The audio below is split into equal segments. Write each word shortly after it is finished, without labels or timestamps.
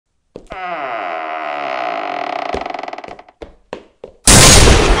Hi,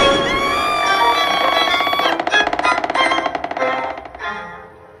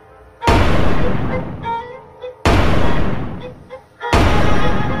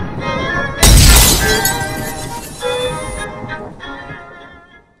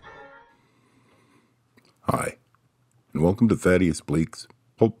 and welcome to Thaddeus Blake's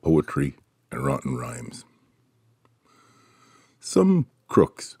Pulp Poetry and Rotten Rhymes. Some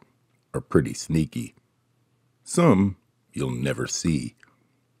crooks are pretty sneaky. Some you'll never see.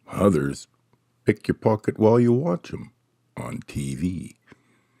 Others pick your pocket while you watch 'em on TV.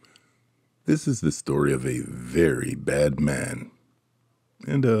 This is the story of a very bad man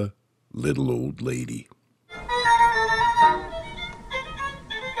and a little old lady.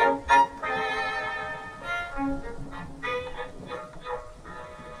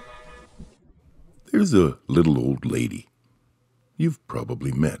 There's a little old lady you've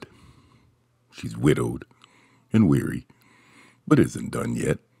probably met. She's widowed and weary, but isn't done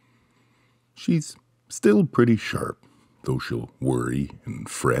yet. She's still pretty sharp, though she'll worry and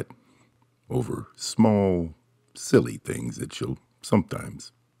fret over small, silly things that she'll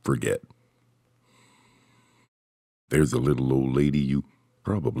sometimes forget. There's a little old lady you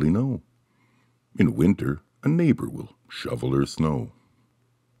probably know. In winter, a neighbor will shovel her snow.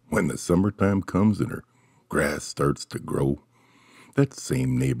 When the summertime comes and her grass starts to grow, that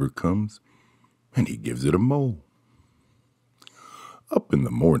same neighbor comes and he gives it a mow. Up in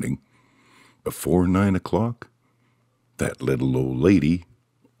the morning, before 9 o'clock, that little old lady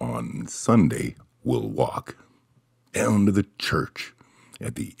on Sunday will walk down to the church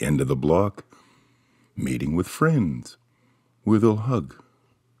at the end of the block, meeting with friends where they'll hug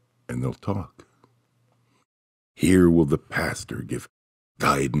and they'll talk. Here will the pastor give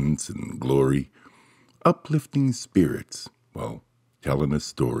guidance and glory, uplifting spirits while telling a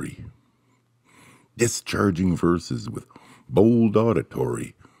story, discharging verses with bold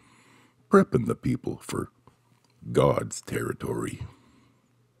auditory, prepping the people for God's territory.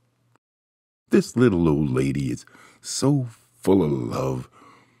 This little old lady is so full of love,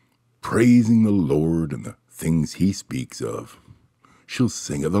 praising the Lord and the things he speaks of. She'll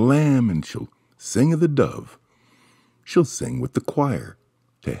sing of the lamb and she'll sing of the dove. She'll sing with the choir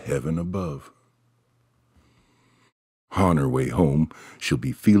to heaven above. On her way home, she'll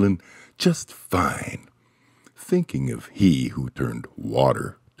be feeling just fine, thinking of he who turned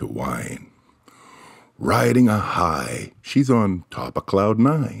water to wine. Riding a high, she's on top of cloud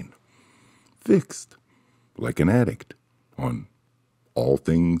 9, fixed like an addict on all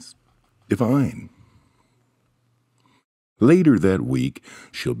things divine. Later that week,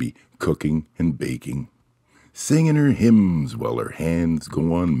 she'll be cooking and baking, singing her hymns while her hands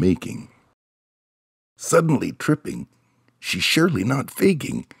go on making. Suddenly tripping, she's surely not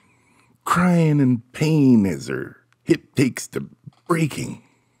faking, crying in pain as her hip takes to breaking.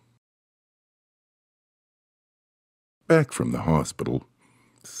 Back from the hospital,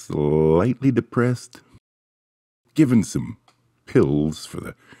 slightly depressed, given some pills for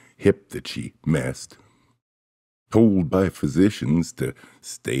the hip that she messed, told by physicians to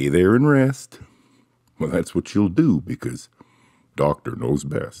stay there and rest. Well, that's what she'll do because doctor knows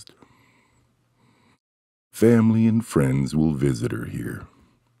best. Family and friends will visit her here.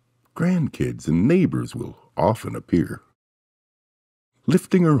 Grandkids and neighbors will often appear,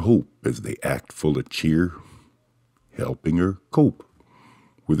 lifting her hope as they act full of cheer, helping her cope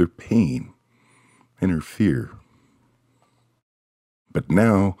with her pain and her fear. But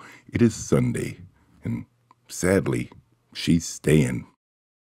now it is Sunday, and sadly, she's staying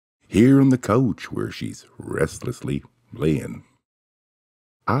here on the couch where she's restlessly laying,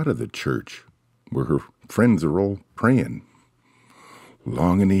 out of the church where her friends are all praying,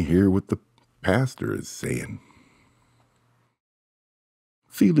 longing to hear what the pastor is saying.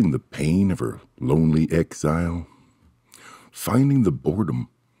 Feeling the pain of her lonely exile, finding the boredom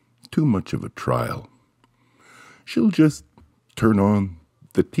too much of a trial, she'll just turn on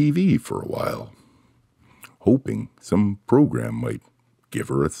the TV for a while, hoping some program might give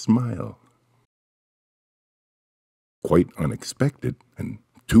her a smile. Quite unexpected, and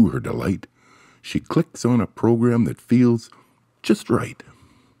to her delight, she clicks on a program that feels just right.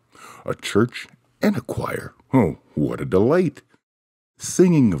 A church and a choir, oh, what a delight!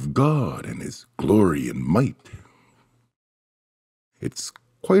 Singing of God and His glory and might. It's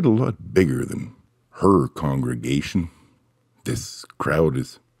quite a lot bigger than her congregation. This crowd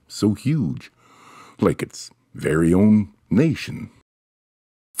is so huge, like its very own nation.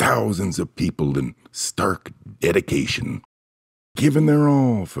 Thousands of people in stark dedication, giving their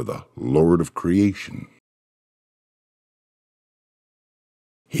all for the Lord of creation.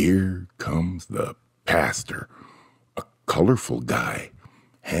 Here comes the pastor, a colorful guy,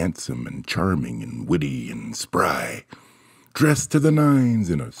 handsome and charming and witty and spry, dressed to the nines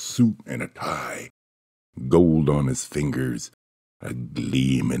in a suit and a tie, gold on his fingers, a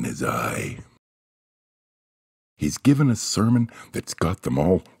gleam in his eye. He's given a sermon that's got them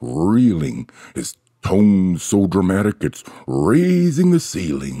all reeling, his tone so dramatic it's raising the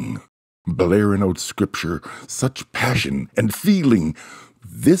ceiling, blaring out scripture, such passion and feeling.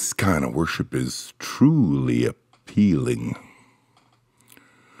 This kind of worship is truly appealing.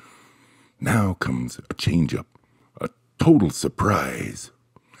 Now comes a change-up, a total surprise.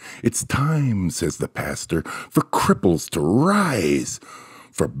 It's time, says the pastor, for cripples to rise,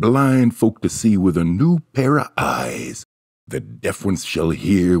 for blind folk to see with a new pair of eyes. The deaf ones shall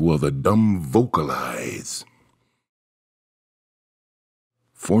hear while the dumb vocalize.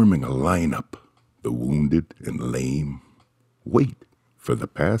 Forming a lineup, the wounded and lame wait for the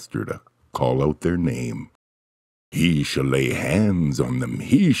pastor to call out their name. He shall lay hands on them,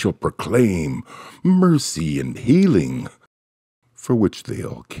 he shall proclaim mercy and healing, for which they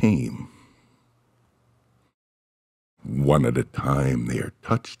all came. One at a time they are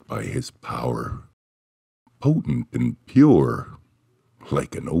touched by his power, potent and pure,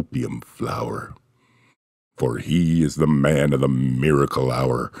 like an opium flower. For he is the man of the miracle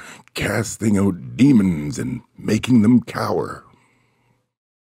hour, casting out demons and making them cower.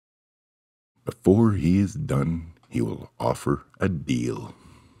 Before he is done, he will offer a deal,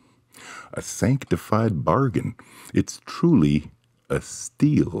 a sanctified bargain. It's truly a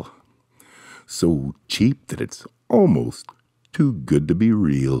steal, so cheap that it's almost too good to be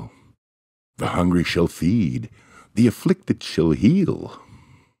real. The hungry shall feed, the afflicted shall heal.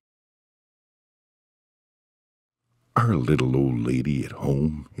 Our little old lady at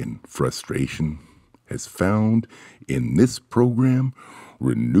home in frustration has found in this program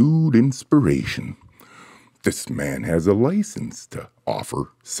renewed inspiration. This man has a license to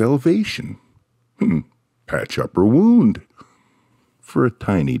offer salvation. Patch up her wound for a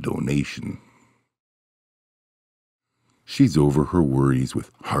tiny donation. She's over her worries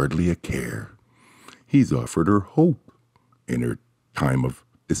with hardly a care. He's offered her hope in her time of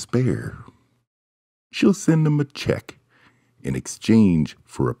despair. She'll send him a check in exchange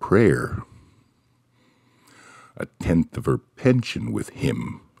for a prayer. 1/10 of her pension with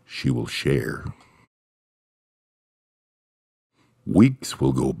him she will share. Weeks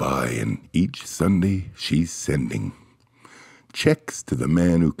will go by, and each Sunday she's sending checks to the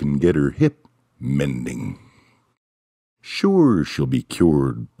man who can get her hip mending. Sure, she'll be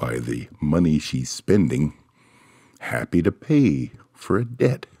cured by the money she's spending, happy to pay for a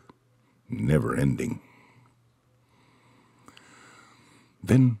debt never ending.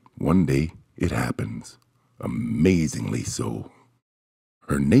 Then one day it happens, amazingly so.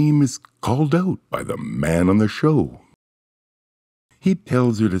 Her name is called out by the man on the show. He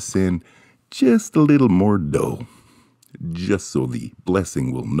tells her to send just a little more dough, just so the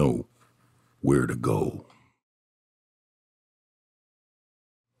blessing will know where to go.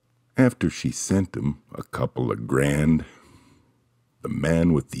 After she sent him a couple of grand, the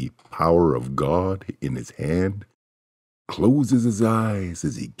man with the power of God in his hand closes his eyes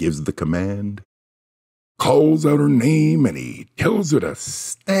as he gives the command, calls out her name, and he tells her to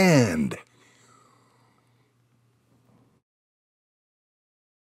stand.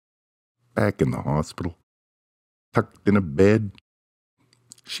 Back in the hospital, tucked in a bed,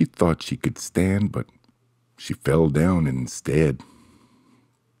 she thought she could stand, but she fell down instead.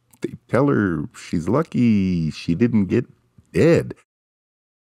 They tell her she's lucky she didn't get dead.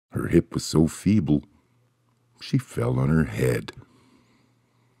 Her hip was so feeble, she fell on her head.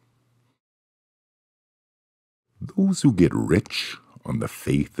 Those who get rich on the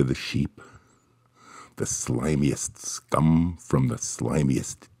faith of the sheep, the slimiest scum from the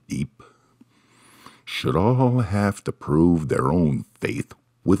slimiest deep, should all have to prove their own faith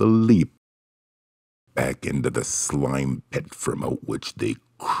with a leap back into the slime pit from out which they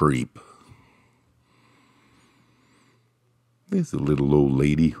creep. There's a little old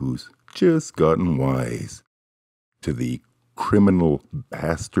lady who's just gotten wise to the criminal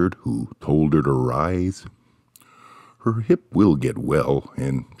bastard who told her to rise. Her hip will get well,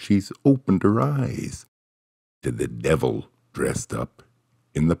 and she's opened her eyes to the devil dressed up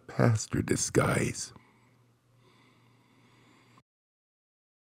in the pastor disguise.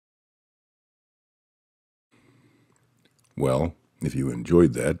 Well, if you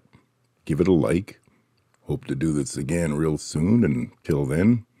enjoyed that, give it a like. Hope to do this again real soon, and till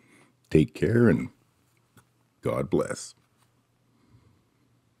then, take care and God bless.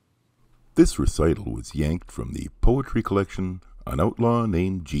 This recital was yanked from the poetry collection An Outlaw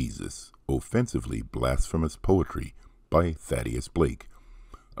Named Jesus, Offensively Blasphemous Poetry by Thaddeus Blake.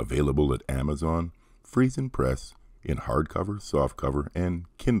 Available at Amazon, Friesen Press, in hardcover, softcover, and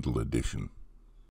Kindle edition.